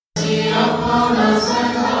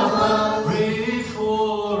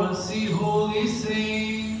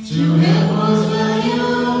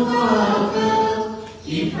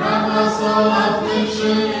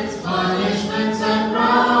afflictions, punishments, and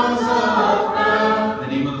crowns of wrath. In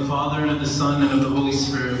the name of the Father, and of the Son, and of the Holy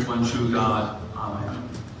Spirit, one true God. Amen.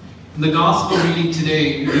 In the Gospel reading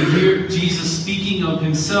today, we hear Jesus speaking of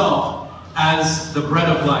himself as the bread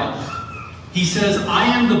of life. He says, I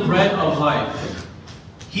am the bread of life.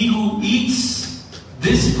 He who eats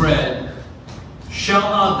this bread shall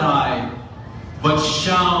not die, but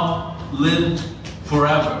shall live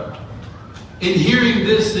forever. In hearing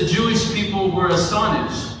this, the Jewish people were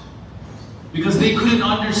astonished because they couldn't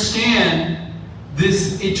understand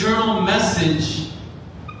this eternal message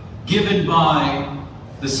given by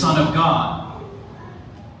the Son of God.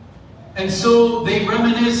 And so they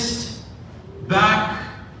reminisced back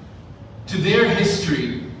to their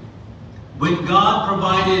history when God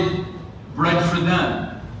provided bread for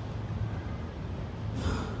them.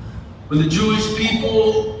 When the Jewish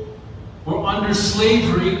people were under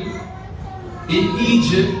slavery in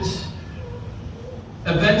Egypt,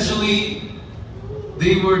 eventually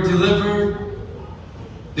they were delivered.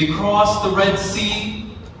 They crossed the Red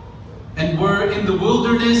Sea and were in the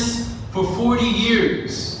wilderness for 40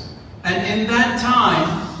 years. And in that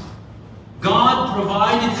time, God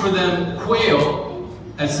provided for them quail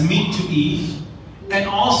as meat to eat, and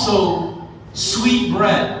also sweet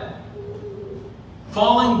bread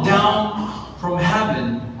falling down from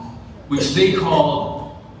heaven, which they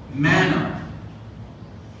called manna.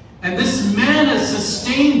 And this manna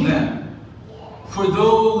sustained them for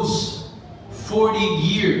those 40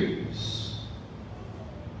 years.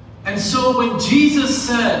 And so when Jesus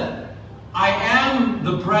said, I am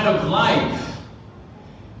the bread of life,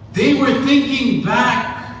 they were thinking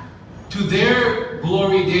back to their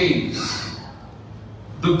glory days,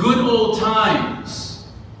 the good old times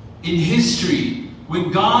in history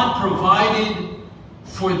when God provided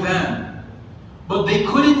for them. But they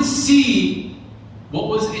couldn't see what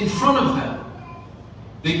was in front of them.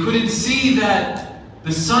 They couldn't see that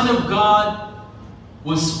the Son of God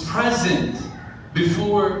was present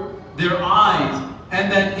before their eyes,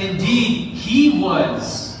 and that indeed He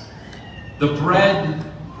was the bread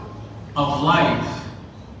of life.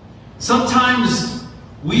 Sometimes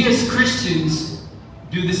we as Christians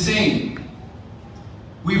do the same.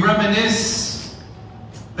 We reminisce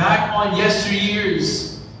back on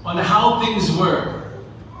yesteryears on how things were,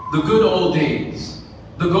 the good old days,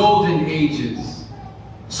 the golden ages,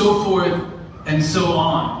 so forth and so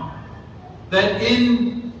on. That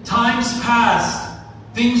in times past,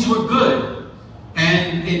 things were good,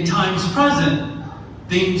 and in times present,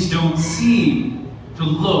 things don't seem to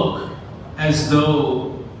look as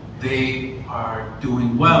though they are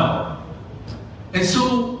doing well. And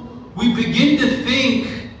so we begin to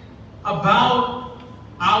think about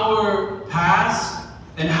our past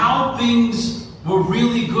and how things were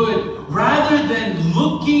really good, rather than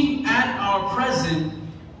looking at our present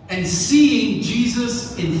and seeing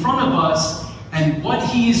Jesus in front of us and what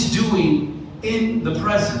He is doing in the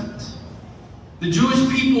present. The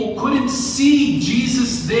Jewish people couldn't see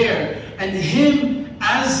Jesus there and Him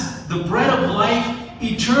as the bread of life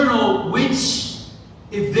eternal, which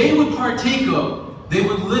if they would partake of, they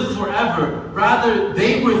would live forever. Rather,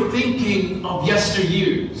 they were thinking of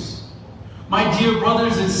yesteryears. My dear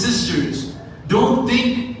brothers and sisters, don't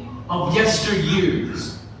think of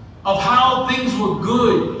yesteryears, of how things were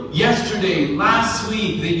good yesterday, last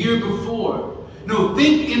week, the year before. No,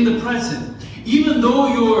 think in the present. Even though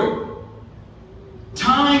your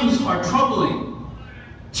times are troubling,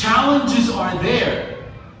 challenges are there,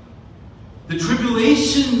 the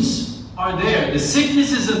tribulations are there, the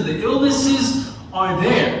sicknesses and the illnesses are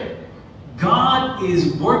there, God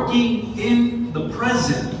is working in the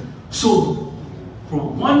present. So, for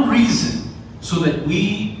one reason, so that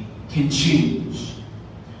we can change.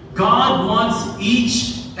 God wants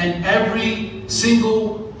each and every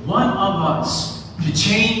single one of us to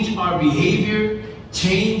change our behavior,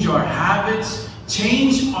 change our habits,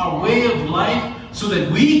 change our way of life, so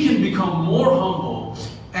that we can become more humble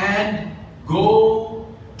and go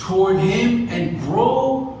toward Him and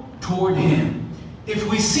grow toward Him. If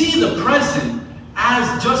we see the present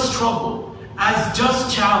as just trouble, as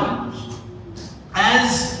just challenge,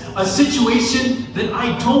 as a situation that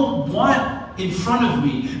I don't want in front of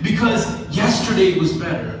me because yesterday was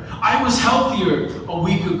better, I was healthier a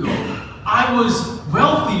week ago, I was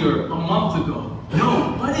wealthier a month ago.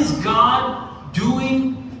 No, what is God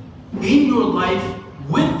doing in your life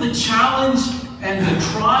with the challenge and the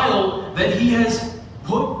trial that He has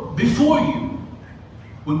put before you?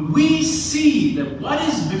 When we see that what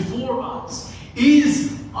is before us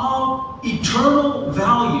is of eternal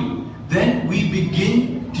value, then we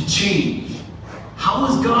begin to change. How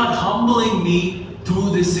is God humbling me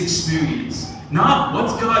through this experience? Not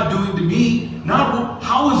what's God doing to me, not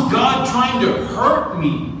how is God trying to hurt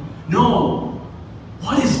me. No,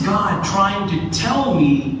 what is God trying to tell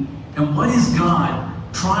me, and what is God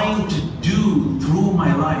trying to do through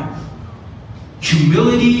my life?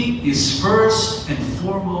 Humility is first and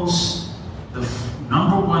foremost the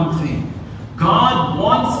number one thing. God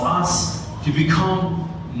wants us to become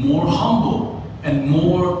more humble and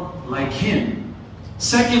more like Him.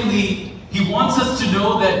 Secondly, He wants us to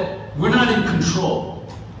know that we're not in control.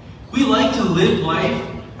 We like to live life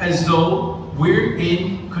as though we're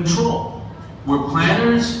in control. We're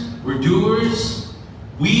planners, we're doers,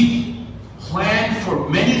 we plan for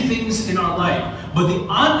many things in our life. But the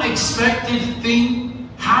unexpected thing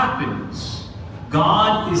happens.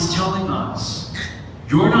 God is telling us,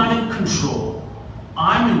 you're not in control.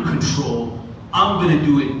 I'm in control. I'm going to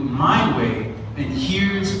do it my way, and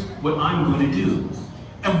here's what I'm going to do.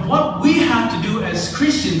 And what we have to do as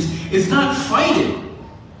Christians is not fight it,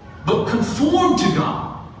 but conform to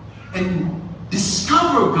God and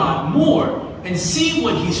discover God more and see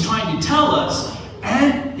what He's trying to tell us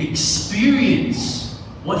and experience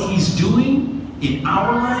what He's doing in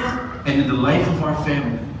our life and in the life of our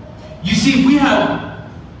family. You see, we have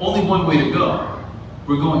only one way to go.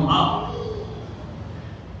 We're going up.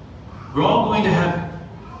 We're all going to heaven.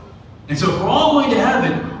 And so if we're all going to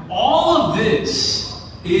heaven, all of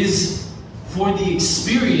this is for the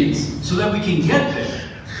experience so that we can get there.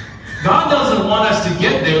 God doesn't want us to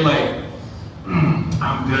get there like,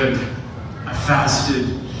 I'm good. I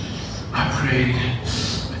fasted. I prayed.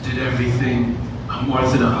 I did everything. I'm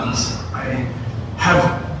Orthodox. I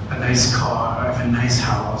have a nice car. I have a nice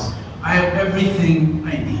house. I have everything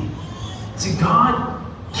I need. See, God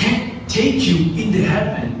can't take you into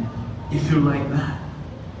heaven if you're like that.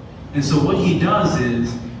 And so what He does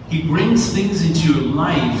is He brings things into your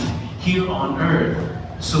life here on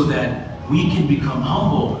earth so that we can become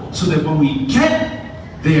humble, so that when we get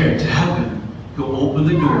there to heaven, He'll open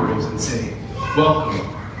the doors and say,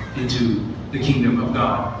 welcome into the kingdom of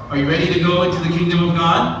God. Are you ready to go into the kingdom of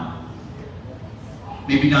God?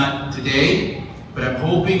 Maybe not today, but I'm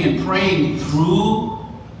hoping and praying through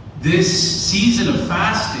this season of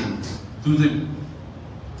fasting, through the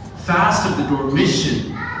fast of the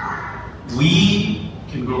Dormition, we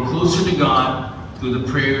can grow closer to God through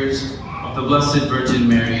the prayers of the Blessed Virgin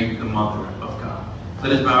Mary, the Mother of God.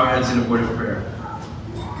 Let us bow our heads in a word of prayer.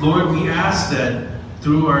 Lord, we ask that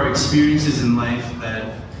through our experiences in life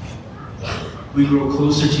that we grow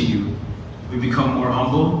closer to You, we become more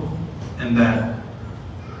humble, and that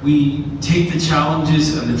we take the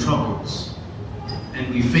challenges and the troubles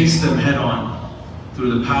and we face them head on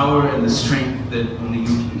through the power and the strength that only You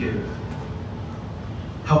can give.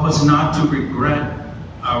 Help us not to regret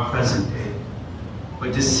our present day,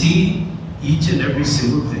 but to see each and every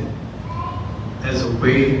single thing as a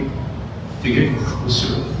way to get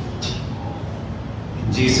closer to You.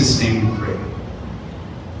 In Jesus' name we pray.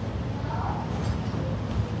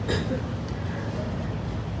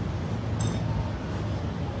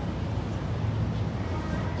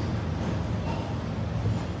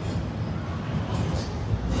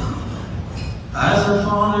 As the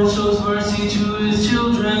Father shows mercy to His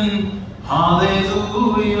children,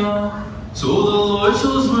 hallelujah, so the Lord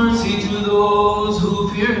shows mercy to those who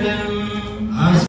fear Him.